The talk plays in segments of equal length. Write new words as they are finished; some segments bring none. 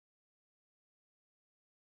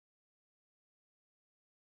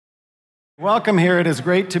Welcome here. It is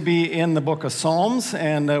great to be in the book of Psalms,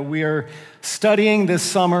 and we are studying this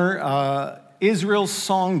summer Israel's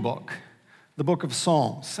songbook, the book of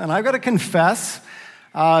Psalms. And I've got to confess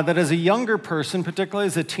that as a younger person, particularly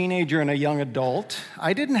as a teenager and a young adult,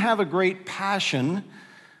 I didn't have a great passion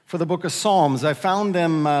for the book of Psalms. I found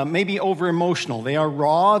them maybe over-emotional. They are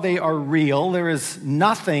raw, they are real. There is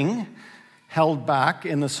nothing held back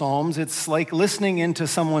in the Psalms. It's like listening into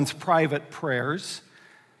someone's private prayers.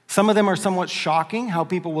 Some of them are somewhat shocking, how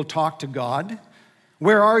people will talk to God.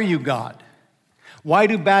 Where are you, God? Why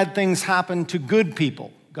do bad things happen to good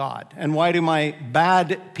people, God? And why do my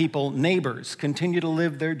bad people, neighbors, continue to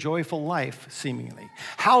live their joyful life, seemingly?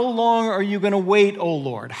 How long are you going to wait, O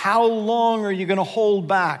Lord? How long are you going to hold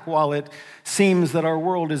back while it seems that our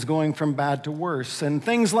world is going from bad to worse? And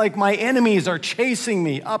things like my enemies are chasing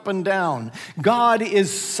me up and down. God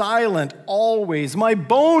is silent always. My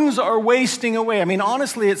bones are wasting away. I mean,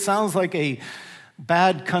 honestly, it sounds like a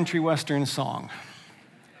bad country western song.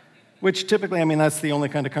 Which typically, that's the only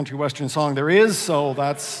kind of country western song there is, so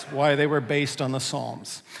that's why they were based on the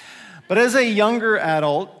Psalms. But as a younger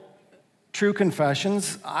adult, true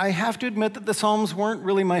confessions, I have to admit that the Psalms weren't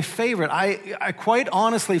really my favorite. I quite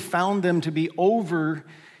honestly found them to be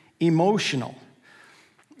over-emotional.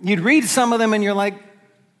 You'd read some of them and you're like,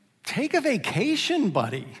 take a vacation,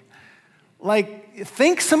 buddy. Like,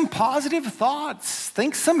 think some positive thoughts.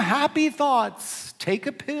 Think some happy thoughts. Take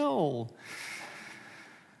a pill.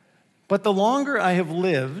 But the longer I have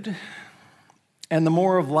lived, and the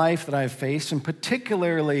more of life that I've faced, and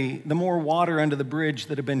particularly the more water under the bridge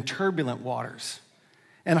that have been turbulent waters,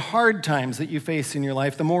 and hard times that you face in your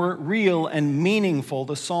life, the more real and meaningful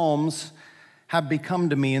the Psalms have become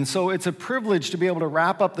to me. And so it's a privilege to be able to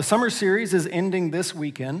wrap up. The summer series is ending this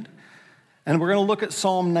weekend, and we're going to look at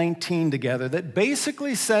Psalm 19 together that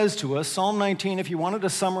basically says to us, Psalm 19, if you wanted to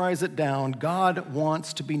summarize it down, God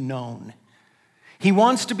wants to be known. He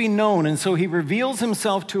wants to be known, and so he reveals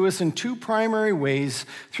himself to us in two primary ways,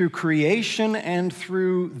 through creation and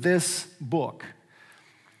through this book.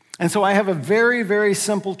 And so I have a very, very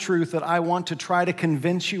simple truth that I want to try to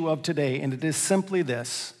convince you of today, and it is simply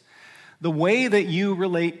this. The way that you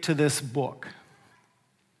relate to this book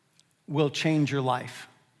will change your life.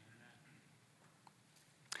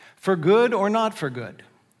 For good or not for good.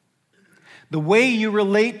 The way you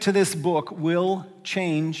relate to this book will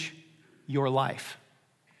change your life.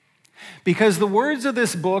 Because the words of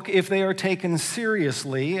this book, if they are taken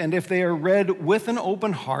seriously, and if they are read with an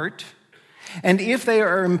open heart, and if they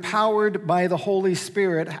are empowered by the Holy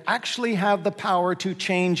Spirit, actually have the power to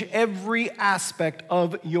change every aspect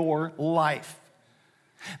of your life.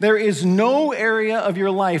 There is no area of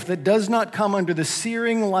your life that does not come under the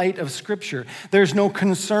searing light of Scripture. There's no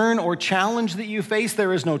concern or challenge that you face.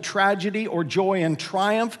 There is no tragedy or joy and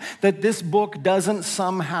triumph that this book doesn't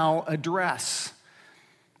somehow address.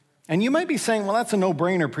 And you might be saying, well, that's a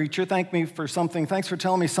no-brainer, preacher. Thanks for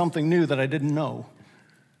telling me something new that I didn't know.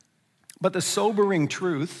 But the sobering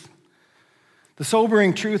truth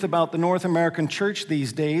about the North American church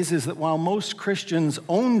these days is that while most Christians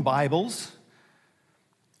own Bibles,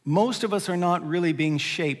 most of us are not really being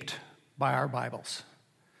shaped by our Bibles.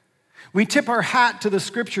 We tip our hat to the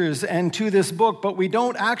Scriptures and to this book, but we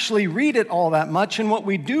don't actually read it all that much. And what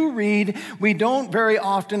we do read, we don't very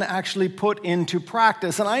often actually put into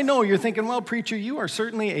practice. And I know you're thinking, well, preacher, you are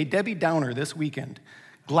certainly a Debbie Downer this weekend.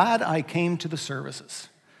 Glad I came to the services.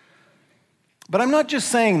 But I'm not just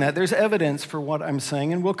saying that. There's evidence for what I'm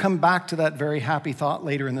saying, and we'll come back to that very happy thought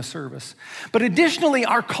later in the service. But additionally,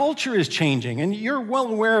 our culture is changing, and you're well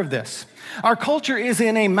aware of this. Our culture is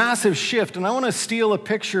in a massive shift, and I want to steal a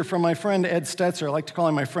picture from my friend Ed Stetzer. I like to call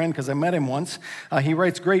him my friend because I met him once. He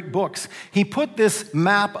writes great books. He put this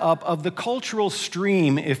map up of the cultural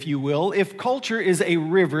stream, if you will. If culture is a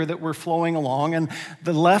river that we're flowing along, and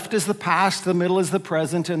the left is the past, the middle is the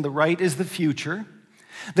present, and the right is the future,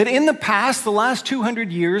 that in the past, the last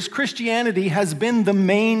 200 years, Christianity has been the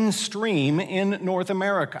mainstream in North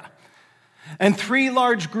America. And three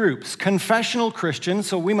large groups: confessional Christians,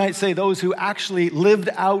 so we might say those who actually lived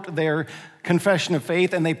out their confession of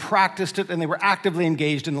faith and they practiced it and they were actively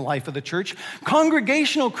engaged in the life of the church.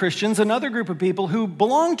 Congregational Christians, another group of people who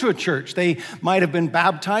belong to a church. They might have been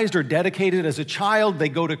baptized or dedicated as a child. They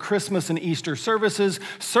go to Christmas and Easter services.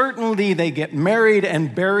 Certainly they get married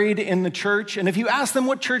and buried in the church. And if you ask them,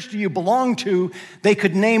 what church do you belong to, they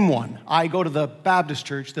could name one. I go to the Baptist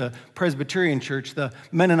church, the Presbyterian church, the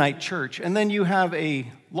Mennonite church. And then you have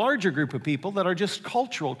a larger group of people that are just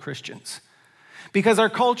cultural Christians. Because our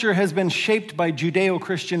culture has been shaped by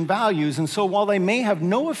Judeo-Christian values, and so while they may have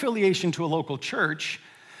no affiliation to a local church,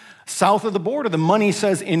 South of the border, the money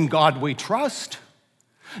says, "In God we trust."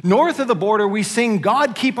 North of the border, we sing,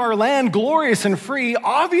 "God keep our land glorious and free."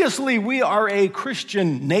 Obviously, we are a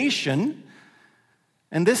Christian nation.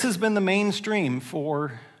 And this has been the mainstream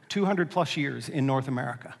for 200 plus years in North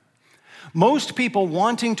America. Most people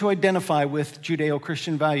wanting to identify with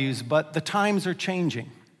Judeo-Christian values, but the times are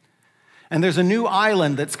changing. And there's a new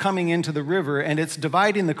island that's coming into the river, and it's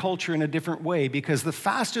dividing the culture in a different way, because the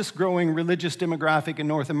fastest growing religious demographic in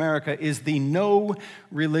North America is the no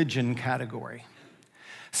religion category.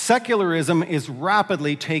 Secularism is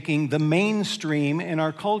rapidly taking the mainstream in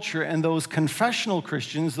our culture, and those confessional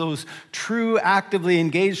Christians, those true actively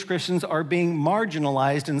engaged Christians, are being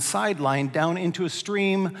marginalized and sidelined down into a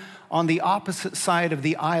stream on the opposite side of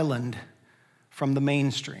the island from the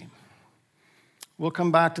mainstream. We'll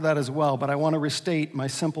come back to that as well, but I want to restate my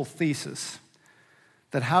simple thesis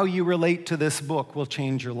that how you relate to this book will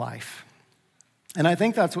change your life. And I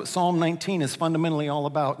think that's what Psalm 19 is fundamentally all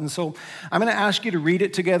about. And so I'm going to ask you to read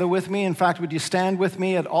it together with me. In fact, would you stand with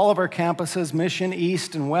me at all of our campuses, Mission,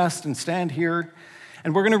 East, and West, and stand here.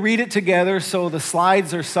 And we're going to read it together, so the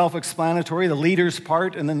slides are self-explanatory, the leaders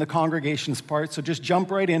part and then the congregation's part. So just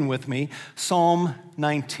jump right in with me. Psalm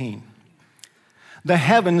 19. The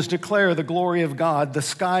heavens declare the glory of God. The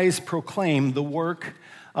skies proclaim the work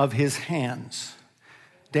of his hands.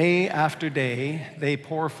 Day after day, they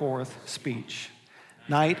pour forth speech.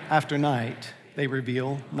 Night after night, they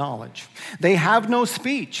reveal knowledge. They have no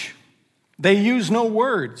speech. They use no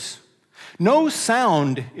words. No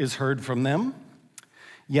sound is heard from them.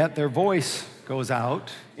 Yet their voice goes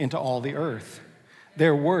out into all the earth,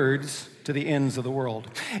 their words to the ends of the world.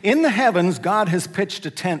 In the heavens, God has pitched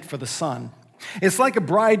a tent for the sun. It's like a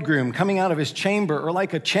bridegroom coming out of his chamber, or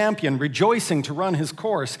like a champion rejoicing to run his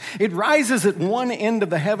course. It rises at one end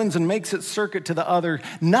of the heavens and makes its circuit to the other.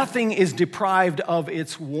 Nothing is deprived of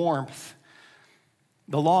its warmth.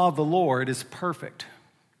 The law of the Lord is perfect.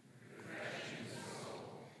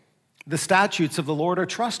 The statutes of the Lord are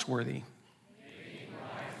trustworthy.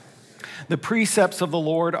 The precepts of the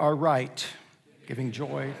Lord are right, giving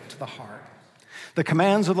joy to the heart. The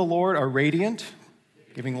commands of the Lord are radiant,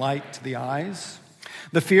 giving light to the eyes.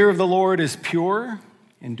 The fear of the Lord is pure,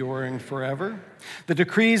 enduring forever. The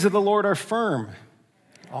decrees of the Lord are firm.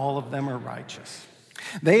 All of them are righteous.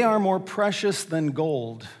 They are more precious than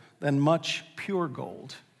gold, than much pure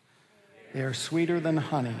gold. They are sweeter than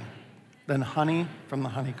honey from the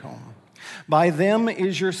honeycomb. By them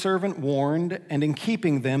is your servant warned, and in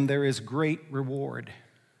keeping them there is great reward.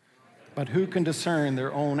 But who can discern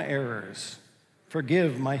their own errors?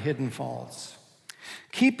 Forgive my hidden faults.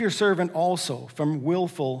 Keep your servant also from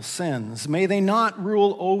willful sins. May they not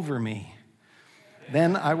rule over me.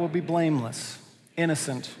 Then I will be blameless,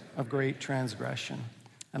 innocent of great transgression.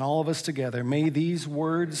 And all of us together, may these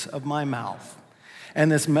words of my mouth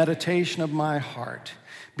and this meditation of my heart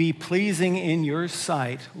be pleasing in your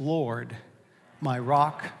sight, Lord, my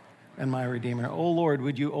rock and my redeemer. Oh Lord,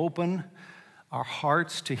 would you open our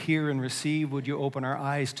hearts to hear and receive? Would you open our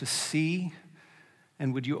eyes to see?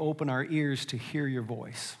 And would you open our ears to hear your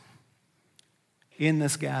voice? In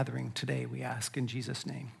this gathering today, we ask in Jesus'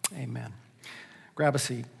 name, amen. Grab a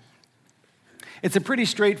seat. It's a pretty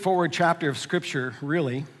straightforward chapter of Scripture,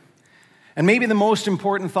 really. And maybe the most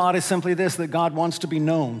important thought is simply this, that God wants to be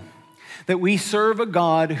known. That we serve a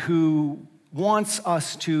God who wants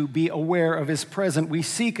us to be aware of his presence. We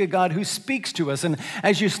seek a God who speaks to us. And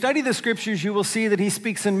as you study the Scriptures, you will see that he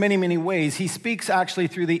speaks in many, many ways. He speaks actually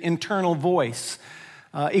through the internal voice.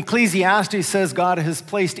 Ecclesiastes says God has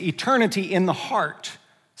placed eternity in the heart.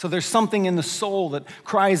 So there's something in the soul that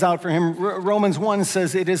cries out for him. Romans 1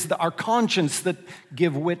 says it is our conscience that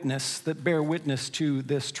bear witness to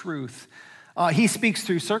this truth. He speaks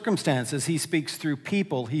through circumstances. He speaks through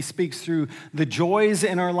people. He speaks through the joys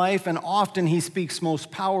in our life, and often he speaks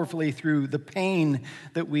most powerfully through the pain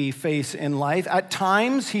that we face in life. At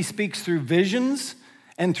times, he speaks through visions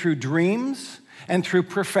and through dreams and through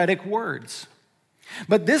prophetic words.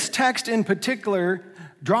 But this text in particular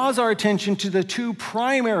draws our attention to the two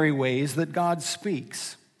primary ways that God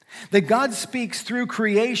speaks. That God speaks through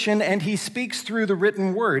creation and he speaks through the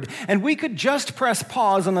written word. And we could just press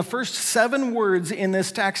pause on the first 7 words in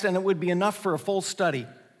this text and it would be enough for a full study.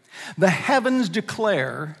 The heavens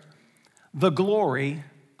declare the glory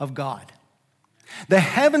of God. The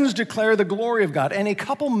heavens declare the glory of God, and a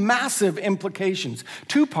couple massive implications.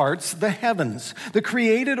 2 parts, the heavens. The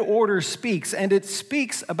created order speaks, and it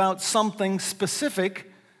speaks about something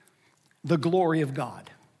specific, the glory of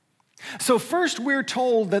God. So first, we're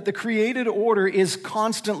told that the created order is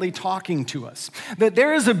constantly talking to us. That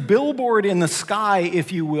there is a billboard in the sky,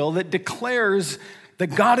 if you will, that declares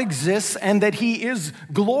that God exists and that he is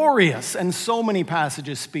glorious. And so many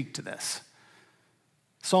passages speak to this.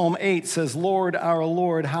 Psalm 8 says, Lord, our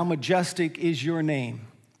Lord, how majestic is your name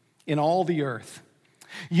in all the earth.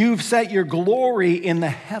 You've set your glory in the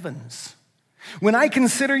heavens. When I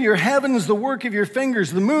consider your heavens, the work of your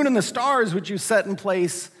fingers, the moon and the stars which you set in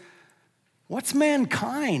place, what's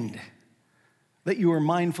mankind that you are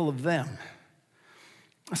mindful of them?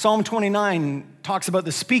 Psalm 29 talks about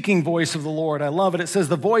the speaking voice of the Lord. I love it. It says,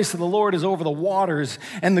 the voice of the Lord is over the waters,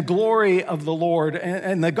 and the glory of the Lord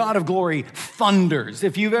and the God of glory thunders.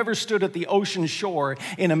 If you've ever stood at the ocean shore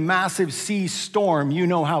in a massive sea storm, you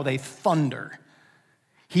know how they thunder.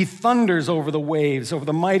 He thunders over the waves, over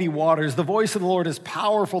the mighty waters. The voice of the Lord is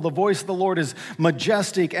powerful. The voice of the Lord is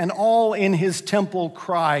majestic, and all in his temple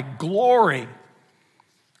cry, glory,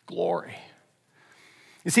 glory.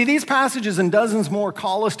 You see, these passages and dozens more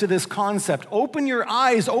call us to this concept. Open your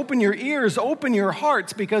eyes, open your ears, open your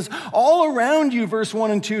hearts, because all around you, verse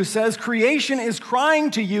 1 and 2 says, creation is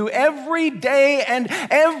crying to you every day and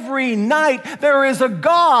every night. There is a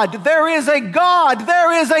God, there is a God,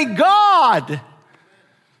 there is a God.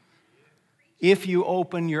 If you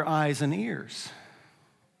open your eyes and ears.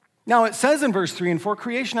 Now, it says in verse 3 and 4,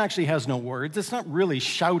 creation actually has no words. It's not really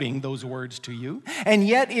shouting those words to you. And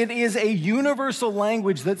yet it is a universal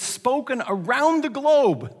language that's spoken around the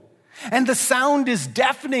globe. And the sound is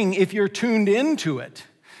deafening if you're tuned into it.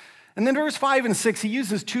 And then verse 5 and 6, he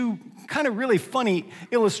uses two kind of really funny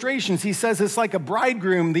illustrations. He says it's like a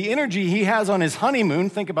bridegroom, the energy he has on his honeymoon,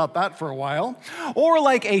 think about that for a while, or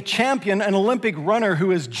like a champion, an Olympic runner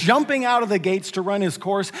who is jumping out of the gates to run his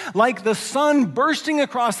course, like the sun bursting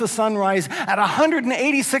across the sunrise at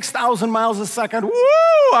 186,000 miles a second,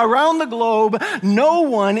 woo, around the globe. No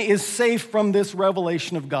one is safe from this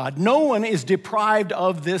revelation of God. No one is deprived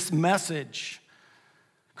of this message.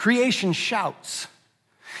 Creation shouts.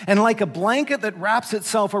 And like a blanket that wraps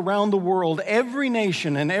itself around the world, every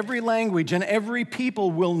nation and every language and every people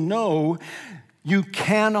will know you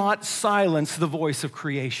cannot silence the voice of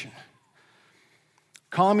creation.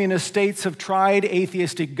 Communist states have tried,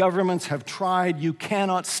 atheistic governments have tried. You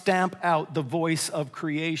cannot stamp out the voice of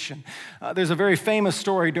creation. There's a very famous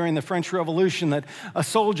story during the French Revolution that a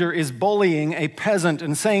soldier is bullying a peasant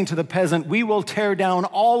and saying to the peasant, we will tear down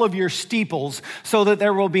all of your steeples so that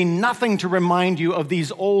there will be nothing to remind you of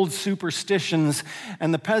these old superstitions.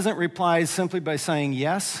 And the peasant replies simply by saying,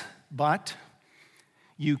 yes, but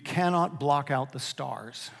you cannot block out the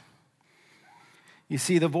stars. You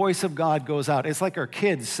see, the voice of God goes out. It's like our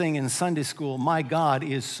kids sing in Sunday school, my God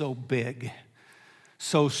is so big,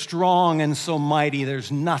 so strong and so mighty, there's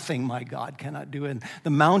nothing my God cannot do. And the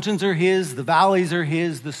mountains are his, the valleys are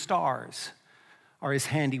his, the stars are his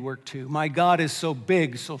handiwork too. My God is so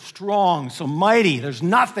big, so strong, so mighty, there's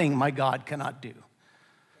nothing my God cannot do.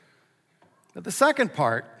 But the second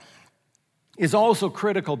part is also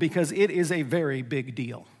critical because it is a very big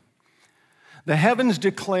deal. The heavens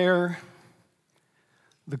declare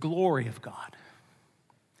the glory of God.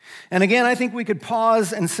 And again, I think we could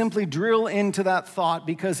pause and simply drill into that thought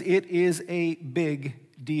because it is a big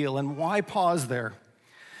deal. And why pause there?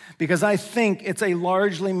 Because I think it's a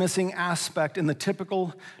largely missing aspect in the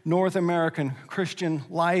typical North American Christian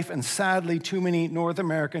life, and sadly, too many North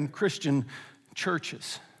American Christian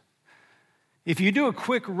churches. If you do a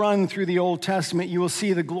quick run through the Old Testament, you will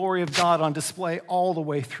see the glory of God on display all the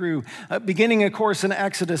way through. Beginning, of course, in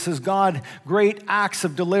Exodus, as God great acts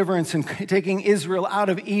of deliverance and taking Israel out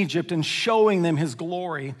of Egypt and showing them his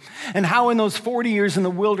glory. And how in those 40 years in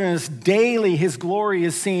the wilderness, daily his glory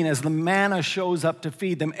is seen as the manna shows up to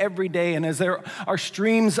feed them every day and as there are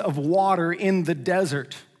streams of water in the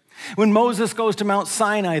desert. When Moses goes to Mount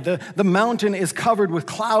Sinai, the mountain is covered with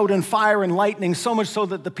cloud and fire and lightning, so much so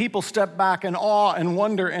that the people step back in awe and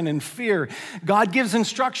wonder and in fear. God gives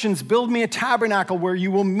instructions, build me a tabernacle where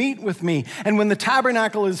you will meet with me. And when the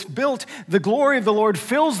tabernacle is built, the glory of the Lord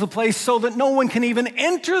fills the place so that no one can even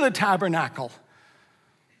enter the tabernacle.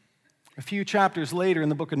 A few chapters later in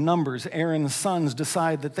the book of Numbers, Aaron's sons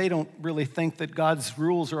decide that they don't really think that God's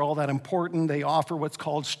rules are all that important. They offer what's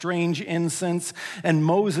called strange incense. And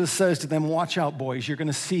Moses says to them, watch out, boys, you're going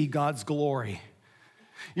to see God's glory.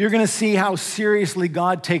 You're going to see how seriously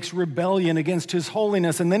God takes rebellion against his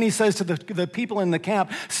holiness. And then he says to the people in the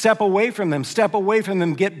camp, step away from them,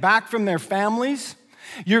 get back from their families.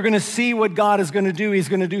 You're going to see what God is going to do. He's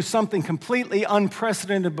going to do something completely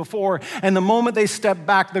unprecedented before. And the moment they step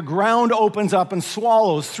back, the ground opens up and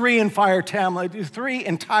swallows three entire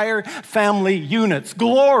family units.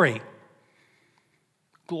 Glory.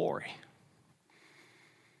 Glory.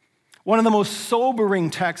 One of the most sobering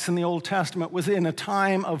texts in the Old Testament was in a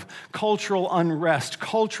time of cultural unrest,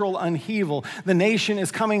 cultural upheaval. The nation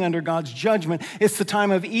is coming under God's judgment. It's the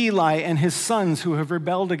time of Eli and his sons who have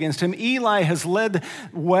rebelled against him. Eli has led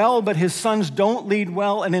well, but his sons don't lead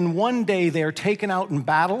well, and in one day they are taken out in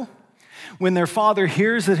battle. When their father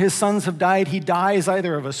hears that his sons have died, he dies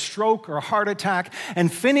either of a stroke or a heart attack.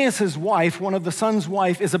 And Phinehas' wife, one of the sons'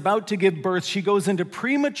 wife, is about to give birth. She goes into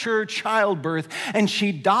premature childbirth, and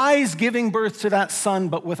she dies giving birth to that son,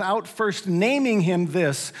 but without first naming him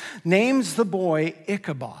this, names the boy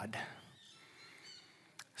Ichabod,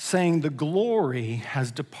 saying, "The glory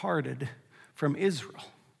has departed from Israel."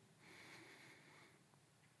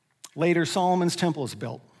 Later, Solomon's temple is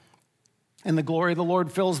built, and the glory of the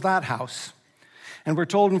Lord fills that house. And we're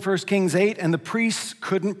told in 1 Kings 8, and the priests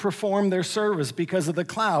couldn't perform their service because of the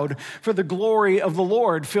cloud, for the glory of the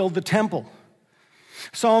Lord filled the temple.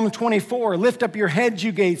 Psalm 24, "Lift up your heads,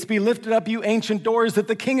 you gates, be lifted up, you ancient doors, that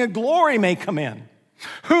the King of glory may come in."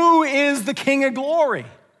 Who is the King of glory?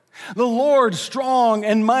 The Lord strong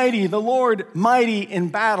and mighty, the Lord mighty in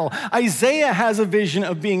battle. Isaiah has a vision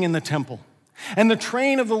of being in the temple. And the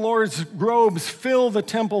train of the Lord's robes fill the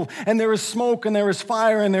temple, and there is smoke, and there is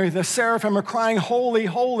fire, and the seraphim are crying, "Holy,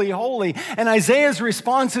 holy, holy." And Isaiah's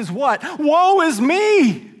response is what? "Woe is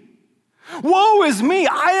me! Woe is me!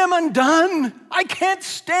 I am undone. I can't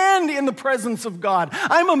stand in the presence of God.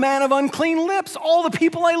 I'm a man of unclean lips. All the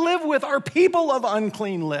people I live with are people of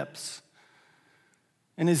unclean lips."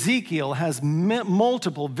 And Ezekiel has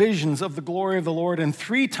multiple visions of the glory of the Lord, and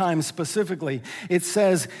 3 times specifically, it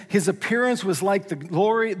says his appearance was like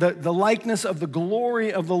the likeness of the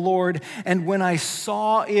glory of the Lord, and when I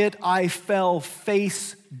saw it, I fell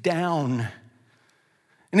face down.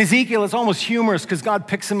 In Ezekiel, it's almost humorous because God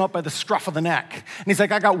picks him up by the scruff of the neck, and he's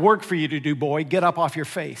like, "I got work for you to do, boy. Get up off your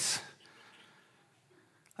face."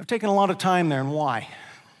 I've taken a lot of time there, and why?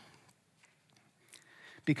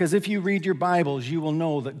 Because if you read your Bibles, you will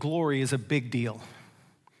know that glory is a big deal.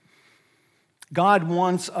 God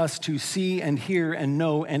wants us to see and hear and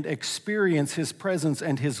know and experience his presence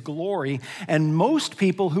and his glory. And most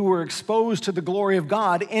people who were exposed to the glory of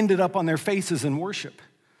God ended up on their faces in worship,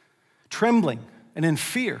 trembling and in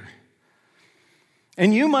fear.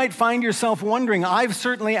 And you might find yourself wondering, I've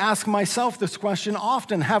certainly asked myself this question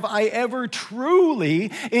often, have I ever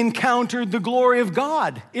truly encountered the glory of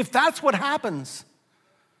God? If that's what happens.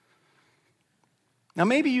 Now,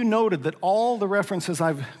 maybe you noted that all the references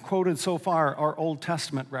I've quoted so far are Old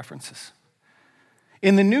Testament references.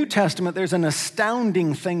 In the New Testament, there's an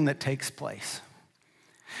astounding thing that takes place.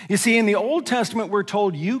 You see, in the Old Testament, we're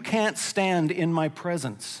told, you can't stand in my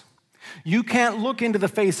presence. You can't look into the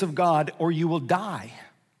face of God or you will die.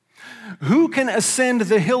 Who can ascend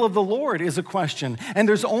the hill of the Lord is a question. And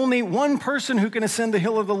there's only one person who can ascend the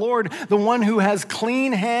hill of the Lord, the one who has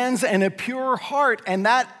clean hands and a pure heart, and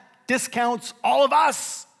that discounts all of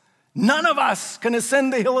us. None of us can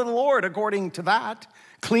ascend the hill of the Lord according to that.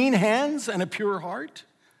 Clean hands and a pure heart,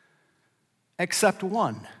 except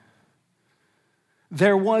one.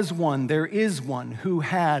 There was one, there is one who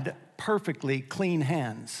had perfectly clean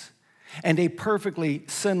hands and a perfectly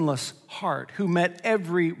sinless heart, who met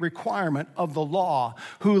every requirement of the law,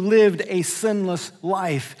 who lived a sinless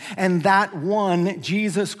life. And that one,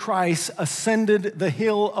 Jesus Christ, ascended the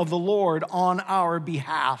hill of the Lord on our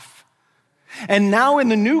behalf. And now in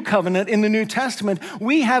the New Covenant, in the New Testament,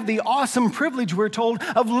 we have the awesome privilege, we're told,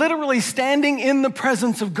 of literally standing in the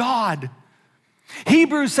presence of God.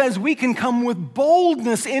 Hebrews says we can come with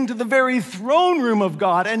boldness into the very throne room of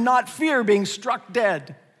God and not fear being struck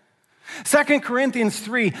dead. 2 Corinthians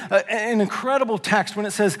 3, an incredible text when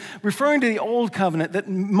it says, referring to the Old Covenant, that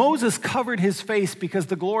Moses covered his face because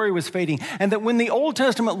the glory was fading, and that when the Old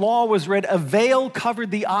Testament law was read, a veil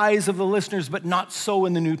covered the eyes of the listeners, but not so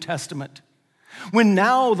in the New Testament. When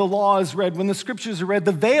now the law is read, when the scriptures are read,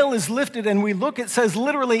 the veil is lifted and we look, it says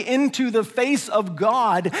literally, into the face of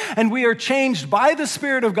God, and we are changed by the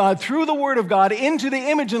Spirit of God through the Word of God into the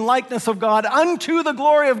image and likeness of God unto the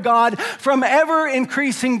glory of God, from ever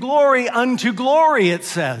increasing glory unto glory, it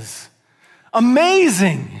says.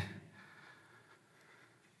 Amazing.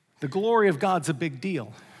 The glory of God's a big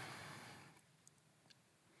deal.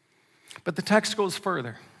 But the text goes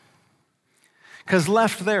further, because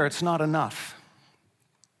left there, it's not enough.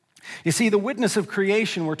 You see, the witness of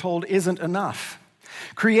creation, we're told, isn't enough.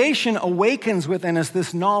 Creation awakens within us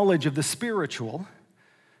this knowledge of the spiritual,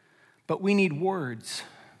 but we need words.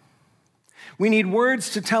 We need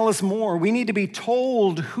words to tell us more. We need to be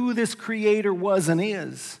told who this Creator was and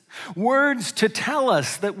is. Words to tell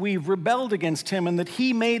us that we've rebelled against Him and that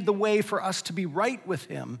He made the way for us to be right with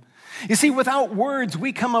Him. You see, without words,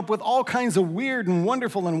 we come up with all kinds of weird and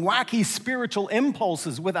wonderful and wacky spiritual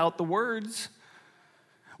impulses without the words.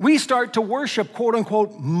 We start to worship, quote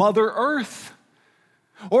unquote, Mother Earth.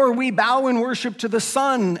 Or we bow in worship to the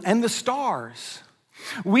sun and the stars.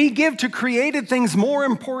 We give to created things more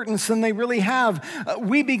importance than they really have.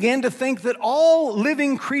 We begin to think that all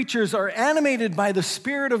living creatures are animated by the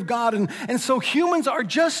Spirit of God, and so humans are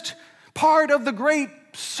just part of the great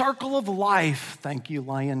circle of life. Thank you,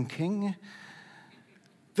 Lion King.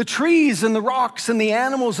 The trees and the rocks and the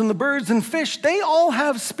animals and the birds and fish, they all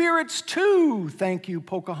have spirits too. Thank you,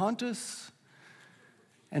 Pocahontas.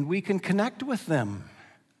 And we can connect with them.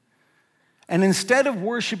 And instead of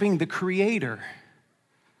worshiping the Creator,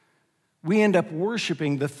 we end up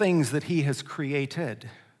worshiping the things that He has created.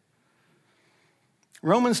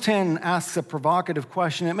 Romans 10 asks a provocative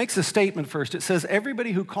question. It makes a statement first. It says,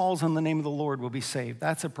 everybody who calls on the name of the Lord will be saved.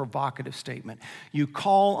 That's a provocative statement. You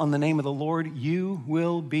call on the name of the Lord, you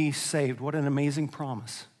will be saved. What an amazing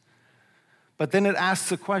promise. But then it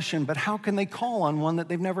asks a question, but how can they call on one that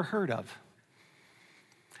they've never heard of?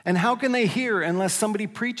 And how can they hear unless somebody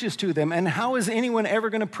preaches to them? And how is anyone ever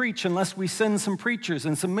going to preach unless we send some preachers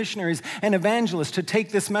and some missionaries and evangelists to take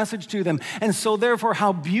this message to them? And so therefore,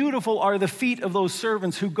 how beautiful are the feet of those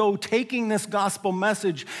servants who go taking this gospel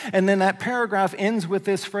message. And then that paragraph ends with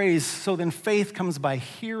this phrase, so then faith comes by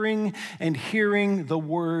hearing, and hearing the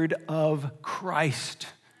word of Christ.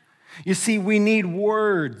 You see, we need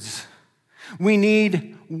words. We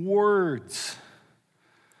need words.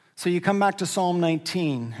 So you come back to Psalm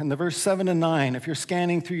 19, and the verse 7 to 9, if you're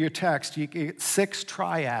scanning through your text, you get 6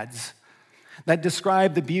 triads that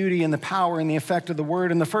describe the beauty and the power and the effect of the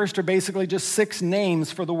word. And the first are basically just 6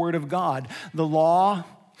 names for the word of God: the law,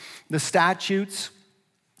 the statutes,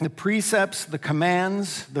 the precepts, the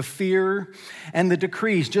commands, the fear, and the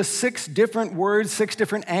decrees. Just 6 different words, 6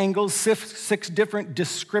 different angles, 6 different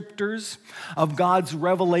descriptors of God's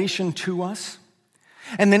revelation to us.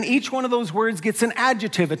 And then each one of those words gets an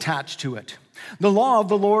adjective attached to it. The law of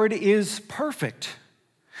the Lord is perfect.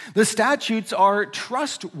 The statutes are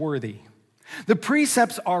trustworthy. The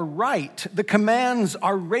precepts are right. The commands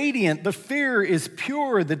are radiant. The fear is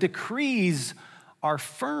pure. The decrees are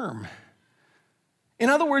firm. In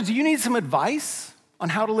other words, you need some advice on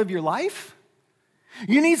how to live your life?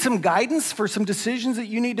 You need some guidance for some decisions that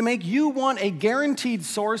you need to make? You want a guaranteed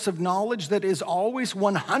source of knowledge that is always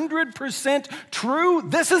 100% true?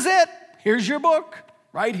 This is it. Here's your book,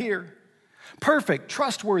 right here. Perfect,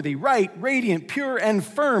 trustworthy, right, radiant, pure, and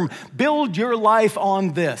firm. Build your life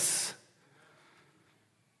on this.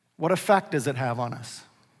 What effect does it have on us?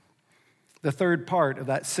 The third part of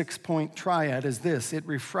that 6-point triad is this: it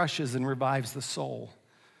refreshes and revives the soul.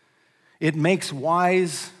 It makes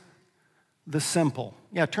wise the simple.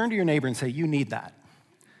 Yeah, turn to your neighbor and say, you need that.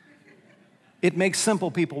 It makes simple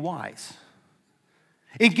people wise.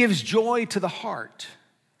 It gives joy to the heart.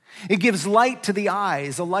 It gives light to the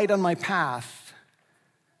eyes, a light on my path.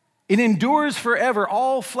 It endures forever.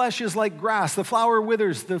 All flesh is like grass. The flower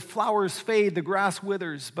withers, the flowers fade, the grass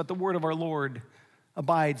withers, but the word of our Lord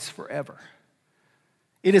abides forever.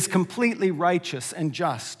 It is completely righteous and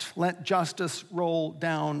just. Let justice roll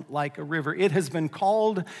down like a river. It has been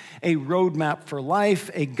called a roadmap for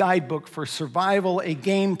life, a guidebook for survival, a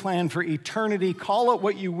game plan for eternity. Call it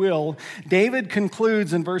what you will. David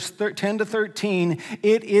concludes in verse 10 to 13,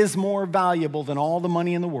 it is more valuable than all the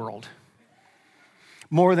money in the world.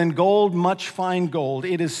 More than gold, much fine gold.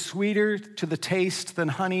 It is sweeter to the taste than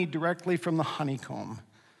honey directly from the honeycomb.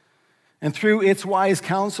 And through its wise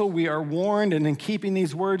counsel, we are warned, and in keeping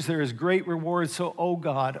these words, there is great reward. So, O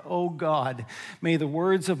God, may the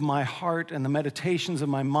words of my heart and the meditations of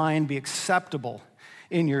my mind be acceptable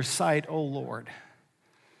in your sight, O Lord.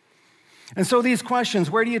 And so these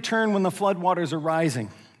questions: where do you turn when the floodwaters are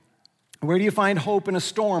rising? Where do you find hope in a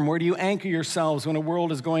storm? Where do you anchor yourselves when a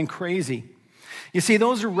world is going crazy? You see,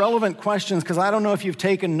 those are relevant questions because I don't know if you've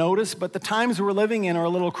taken notice, but the times we're living in are a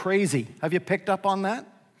little crazy. Have you picked up on that?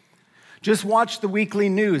 Just watch the weekly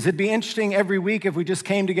news. It'd be interesting every week if we just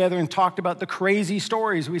came together and talked about the crazy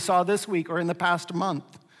stories we saw this week or in the past month.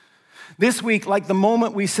 This week, like the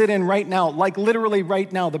moment we sit in right now, like literally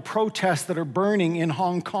right now, the protests that are burning in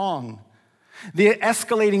Hong Kong, the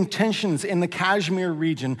escalating tensions in the Kashmir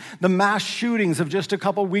region, the mass shootings of just a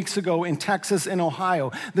couple weeks ago in Texas and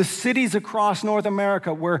Ohio, the cities across North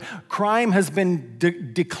America where crime has been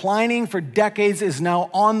declining for decades is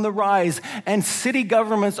now on the rise, and city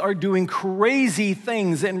governments are doing crazy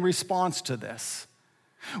things in response to this.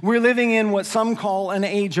 We're living in what some call an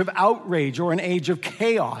age of outrage or an age of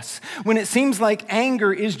chaos, when it seems like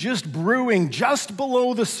anger is just brewing just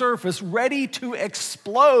below the surface, ready to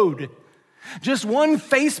explode. Just one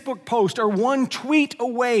Facebook post or one tweet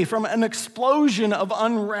away from an explosion of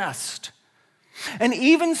unrest. And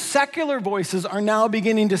even secular voices are now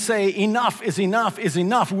beginning to say, enough is enough is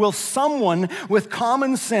enough. Will someone with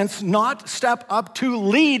common sense not step up to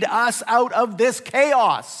lead us out of this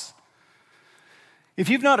chaos? If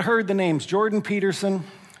you've not heard the names Jordan Peterson,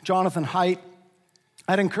 Jonathan Haidt,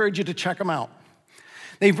 I'd encourage you to check them out.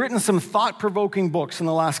 They've written some thought-provoking books in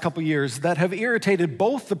the last couple years that have irritated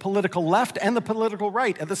both the political left and the political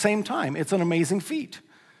right at the same time. It's an amazing feat.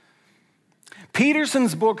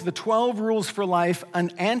 Peterson's book, The 12 Rules for Life,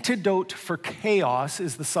 An Antidote for Chaos,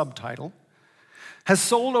 is the subtitle, has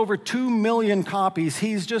sold over 2 million copies.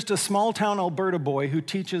 He's just a small-town Alberta boy who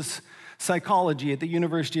teaches psychology at the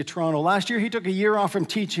University of Toronto. Last year, he took a year off from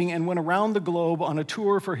teaching and went around the globe on a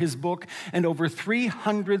tour for his book, and over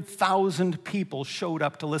 300,000 people showed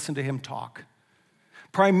up to listen to him talk.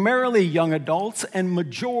 Primarily young adults and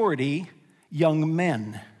majority young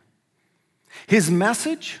men. His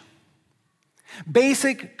message?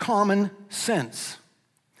 Basic common sense.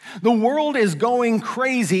 The world is going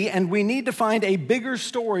crazy, and we need to find a bigger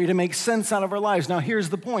story to make sense out of our lives. Now, here's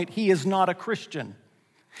the point. He is not a Christian.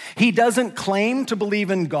 He doesn't claim to believe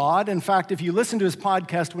in God. In fact, if you listen to his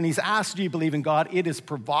podcast, when he's asked, do you believe in God, it is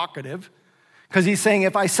provocative. Because he's saying,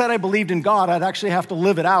 if I said I believed in God, I'd actually have to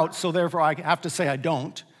live it out, so therefore I have to say I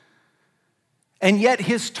don't. And yet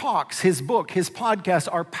his talks, his book, his podcasts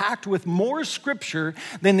are packed with more scripture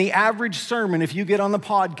than the average sermon if you get on the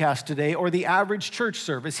podcast today or the average church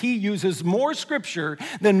service. He uses more scripture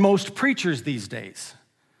than most preachers these days.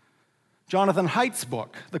 Jonathan Haidt's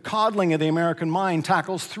book, The Coddling of the American Mind,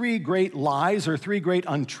 tackles 3 great lies or 3 great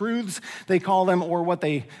untruths, they call them, or what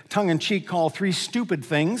they tongue-in-cheek call 3 stupid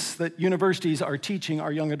things that universities are teaching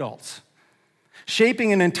our young adults,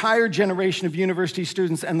 shaping an entire generation of university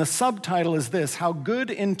students. And the subtitle is this: How Good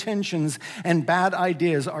Intentions and Bad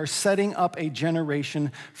Ideas Are Setting Up a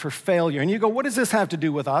Generation for Failure. And you go, what does this have to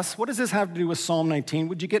do with us? What does this have to do with Psalm 19?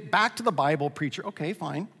 Would you get back to the Bible, preacher? Okay,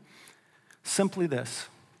 fine. Simply this.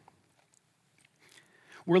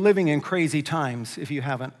 We're living in crazy times if you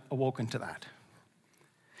haven't awoken to that.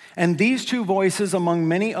 And these 2 voices, among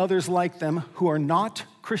many others like them, who are not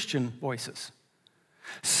Christian voices,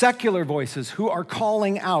 secular voices who are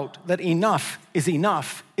calling out that enough is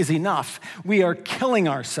enough is enough. We are killing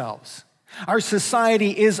ourselves. Our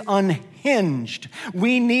society is unhinged.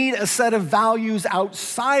 We need a set of values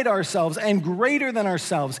outside ourselves and greater than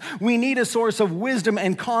ourselves. We need a source of wisdom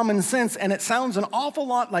and common sense. And it sounds an awful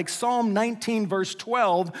lot like Psalm 19, verse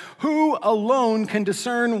 12. Who alone can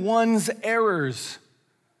discern one's errors?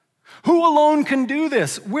 Who alone can do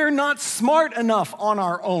this? We're not smart enough on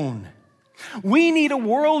our own. We need a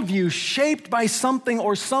worldview shaped by something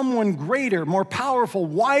or someone greater, more powerful,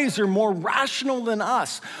 wiser, more rational than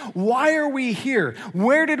us. Why are we here?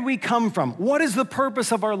 Where did we come from? What is the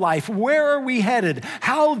purpose of our life? Where are we headed?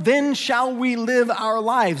 How then shall we live our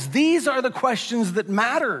lives? These are the questions that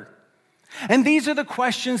matter. And these are the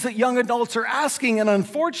questions that young adults are asking, and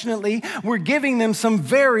unfortunately, we're giving them some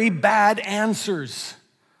very bad answers.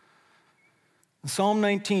 Psalm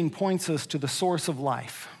 19 points us to the source of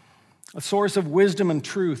life, a source of wisdom and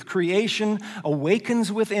truth. Creation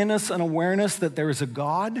awakens within us an awareness that there is a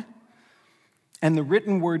God, and the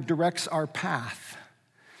written word directs our path.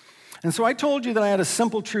 And so I told you that I had a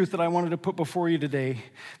simple truth that I wanted to put before you today.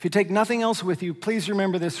 If you take nothing else with you, please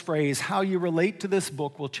remember this phrase: how you relate to this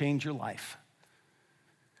book will change your life.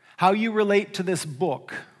 How you relate to this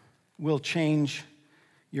book will change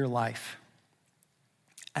your life.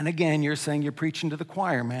 And again, you're saying you're preaching to the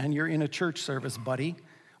choir, man. You're in a church service, buddy.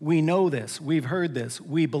 We know this. We've heard this.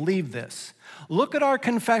 We believe this. Look at our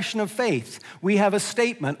confession of faith. We have a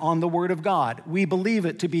statement on the Word of God. We believe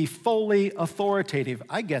it to be fully authoritative.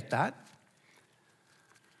 I get that.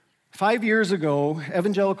 5 years ago,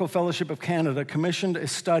 Evangelical Fellowship of Canada commissioned a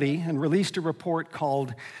study and released a report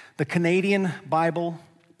called the Canadian Bible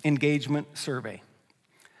Engagement Survey.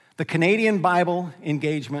 The Canadian Bible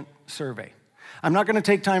Engagement Survey. I'm not going to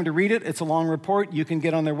take time to read it. It's a long report. You can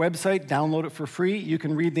get on their website, download it for free. You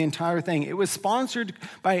can read the entire thing. It was sponsored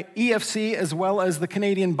by EFC as well as the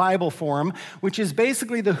Canadian Bible Forum, which is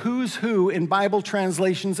basically the who's who in Bible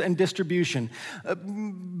translations and distribution.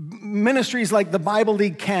 Ministries like the Bible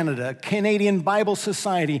League Canada, Canadian Bible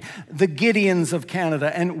Society, the Gideons of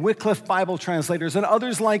Canada, and Wycliffe Bible Translators, and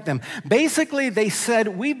others like them. Basically, they said,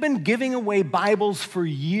 we've been giving away Bibles for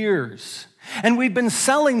years. And we've been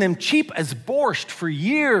selling them cheap as borscht for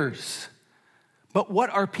years. But what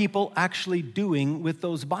are people actually doing with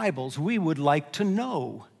those Bibles? We would like to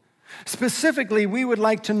know. Specifically, we would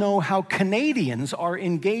like to know how Canadians are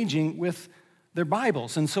engaging with their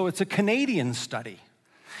Bibles. And so it's a Canadian study.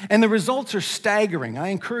 And the results are staggering. I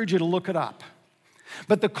encourage you to look it up.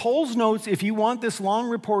 But the Coles Notes, if you want this long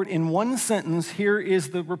report in one sentence, here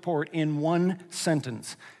is the report in one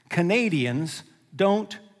sentence. Canadians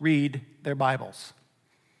don't read their Bibles.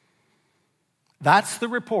 That's the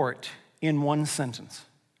report in one sentence.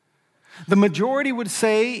 The majority would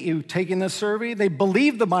say, you taking this survey, they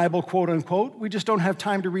believe the Bible, quote unquote, we just don't have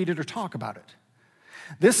time to read it or talk about it.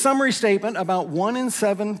 This summary statement about 1 in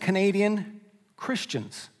 7 Canadian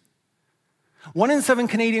Christians. 1 in 7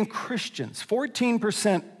 Canadian Christians,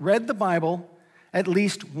 14% read the Bible at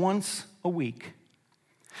least once a week.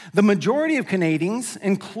 The majority of Canadians,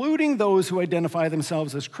 including those who identify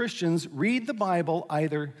themselves as Christians, read the Bible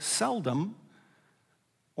either seldom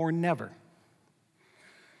or never.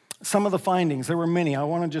 Some of the findings, there were many. I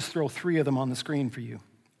want to just throw 3 of them on the screen for you.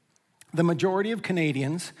 The majority of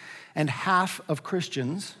Canadians and half of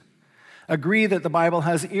Christians agree that the Bible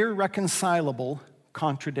has irreconcilable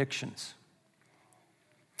contradictions.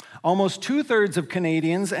 Almost 2/3 of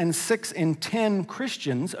Canadians and 6 in 10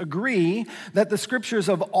 Christians agree that the scriptures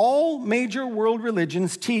of all major world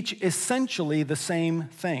religions teach essentially the same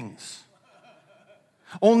things.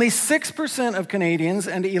 Only 6% of Canadians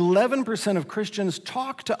and 11% of Christians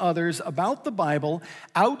talk to others about the Bible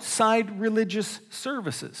outside religious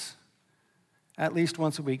services, at least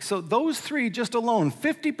once a week. So those 3 just alone,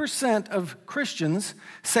 50% of Christians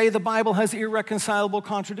say the Bible has irreconcilable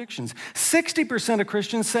contradictions. 60% of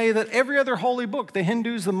Christians say that every other holy book, the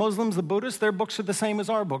Hindus, the Muslims, the Buddhists, their books are the same as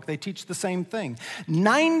our book. They teach the same thing.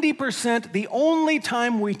 90%, the only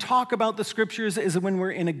time we talk about the scriptures is when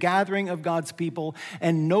we're in a gathering of God's people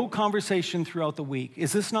and no conversation throughout the week.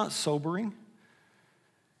 Is this not sobering?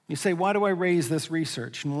 You say, why do I raise this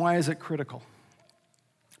research and why is it critical?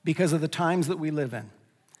 Because of the times that we live in.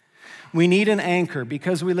 We need an anchor.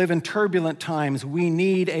 Because we live in turbulent times, we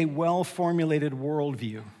need a well-formulated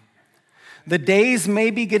worldview. The days may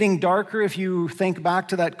be getting darker if you think back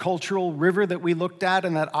to that cultural river that we looked at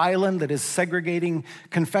and that island that is segregating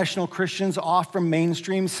confessional Christians off from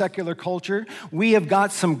mainstream secular culture. We have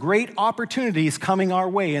got some great opportunities coming our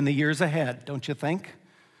way in the years ahead, don't you think?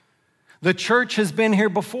 The church has been here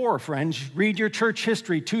before, friends. Read your church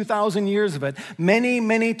history, 2,000 years of it. Many,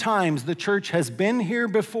 many times the church has been here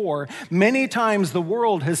before. Many times the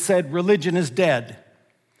world has said religion is dead.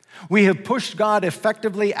 We have pushed God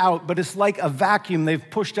effectively out, but it's like a vacuum. They've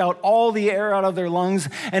pushed out all the air out of their lungs,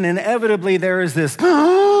 and inevitably there is this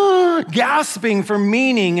gasping for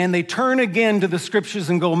meaning, and they turn again to the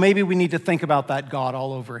scriptures and go, maybe we need to think about that God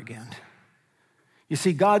all over again. You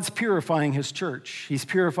see, God's purifying his church. He's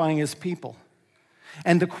purifying his people.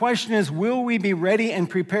 And the question is, will we be ready and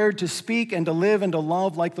prepared to speak and to live and to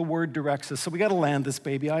love like the word directs us? So we got to land this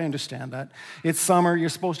baby. I understand that. It's summer. You're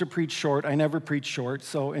supposed to preach short. I never preach short.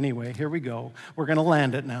 So anyway, here we go. We're going to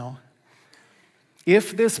land it now.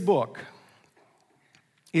 If this book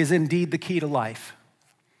is indeed the key to life,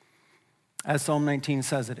 as Psalm 19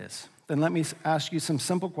 says it is, then let me ask you some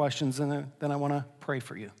simple questions, and then I want to pray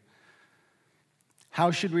for you. How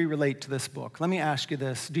should we relate to this book? Let me ask you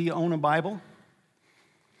this. Do you own a Bible?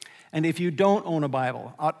 And if you don't own a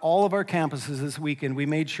Bible, at all of our campuses this weekend, we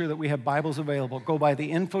made sure that we have Bibles available. Go by the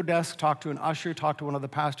info desk, talk to an usher, talk to one of the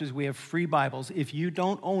pastors. We have free Bibles. If you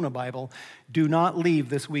don't own a Bible, do not leave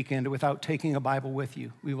this weekend without taking a Bible with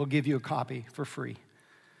you. We will give you a copy for free.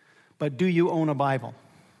 But do you own a Bible?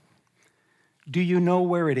 Do you know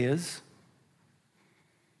where it is?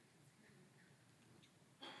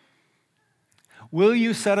 Will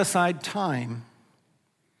you set aside time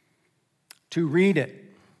to read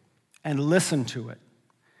it and listen to it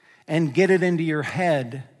and get it into your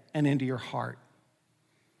head and into your heart?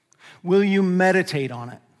 Will you meditate on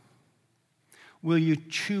it? Will you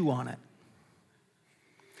chew on it?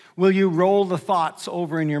 Will you roll the thoughts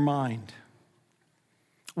over in your mind?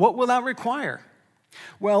 What will that require?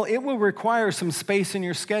 Well, it will require some space in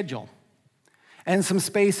your schedule and some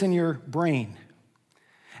space in your brain.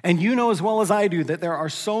 And you know as well as I do that there are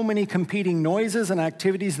so many competing noises and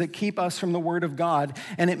activities that keep us from the Word of God,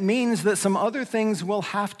 and it means that some other things will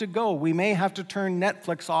have to go. We may have to turn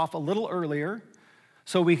Netflix off a little earlier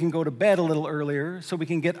so we can go to bed a little earlier, so we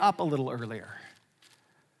can get up a little earlier.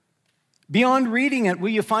 Beyond reading it, will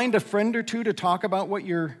you find a friend or two to talk about what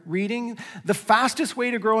you're reading? The fastest way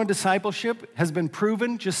to grow in discipleship has been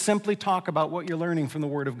proven. Just simply talk about what you're learning from the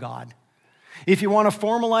Word of God. If you want to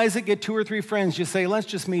formalize it, get 2 or 3 friends. Just say, let's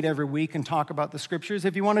just meet every week and talk about the scriptures.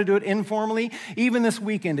 If you want to do it informally, even this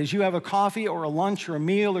weekend, as you have a coffee or a lunch or a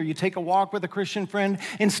meal, or you take a walk with a Christian friend,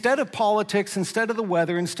 instead of politics, instead of the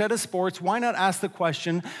weather, instead of sports, why not ask the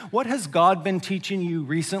question, what has God been teaching you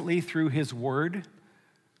recently through his word?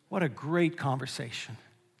 What a great conversation.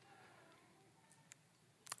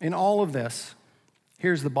 In all of this,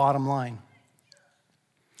 here's the bottom line.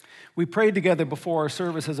 We prayed together before our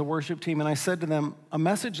service as a worship team, and I said to them, a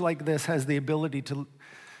message like this has the ability to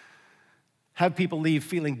have people leave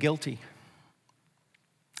feeling guilty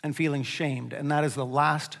and feeling shamed, and that is the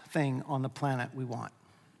last thing on the planet we want.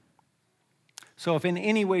 So if in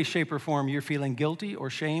any way, shape, or form you're feeling guilty or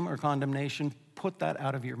shame or condemnation, put that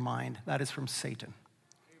out of your mind. That is from Satan.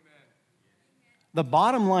 Amen. The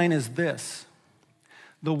bottom line is this.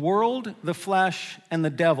 The world, the flesh, and the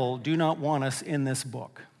devil do not want us in this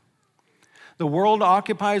book. The world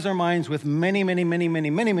occupies our minds with many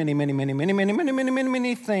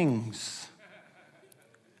things.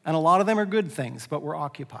 And a lot of them are good things, but we're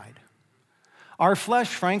occupied. Our flesh,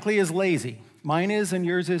 frankly, is lazy. Mine is, and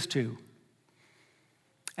yours is too.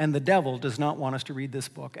 And the devil does not want us to read this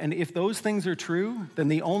book. And if those things are true, then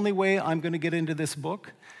the only way I'm going to get into this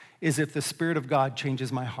book is if the Spirit of God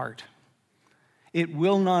changes my heart. It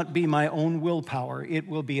will not be my own willpower. It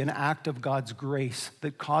will be an act of God's grace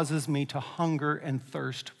that causes me to hunger and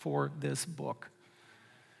thirst for this book.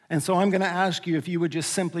 And so I'm going to ask you if you would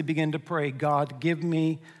just simply begin to pray, God, give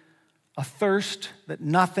me a thirst that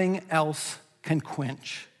nothing else can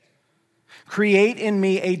quench. Create in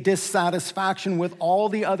me a dissatisfaction with all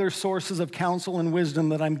the other sources of counsel and wisdom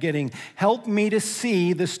that I'm getting. Help me to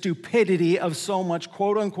see the stupidity of so much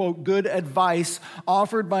quote-unquote good advice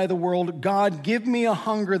offered by the world. God, give me a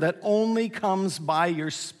hunger that only comes by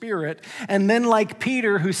your Spirit. And then like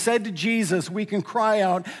Peter, who said to Jesus, we can cry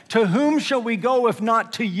out, to whom shall we go if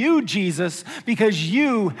not to you, Jesus? Because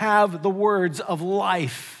you have the words of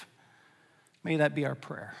life. May that be our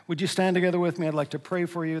prayer. Would you stand together with me? I'd like to pray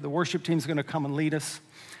for you. The worship team's going to come and lead us.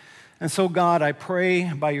 And so, God, I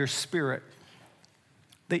pray by your Spirit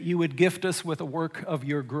that you would gift us with a work of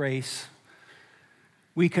your grace.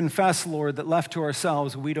 We confess, Lord, that left to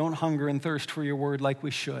ourselves, we don't hunger and thirst for your word like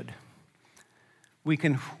we should. We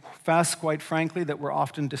confess, quite frankly, that we're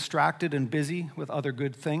often distracted and busy with other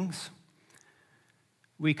good things.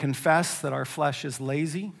 We confess that our flesh is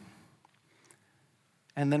lazy.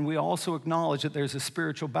 And then we also acknowledge that there's a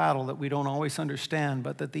spiritual battle that we don't always understand,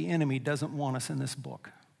 but that the enemy doesn't want us in this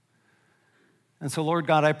book. And so, Lord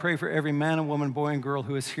God, I pray for every man and woman, boy and girl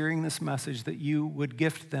who is hearing this message, that you would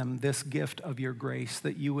gift them this gift of your grace,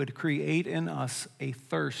 that you would create in us a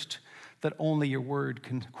thirst that only your word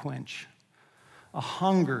can quench, a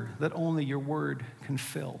hunger that only your word can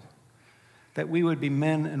fill, that we would be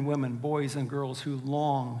men and women, boys and girls who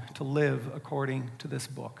long to live according to this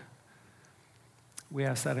book. We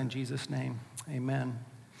ask that in Jesus' name. Amen.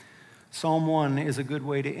 Psalm 1 is a good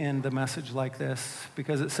way to end the message like this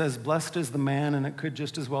because it says, blessed is the man, and it could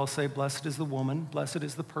just as well say, blessed is the woman, blessed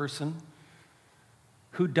is the person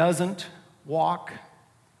who doesn't walk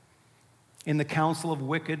in the counsel of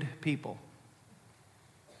wicked people,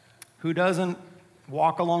 who doesn't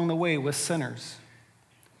walk along the way with sinners,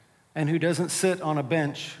 and who doesn't sit on a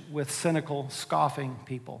bench with cynical, scoffing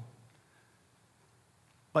people,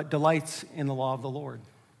 but delights in the law of the Lord.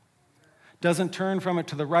 Doesn't turn from it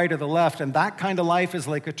to the right or the left. And that kind of life is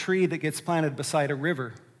like a tree that gets planted beside a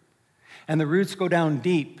river. And the roots go down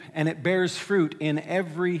deep, and it bears fruit in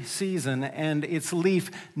every season, and its leaf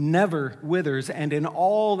never withers. And in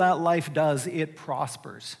all that life does, it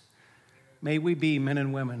prospers. May we be men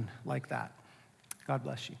and women like that. God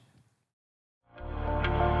bless you.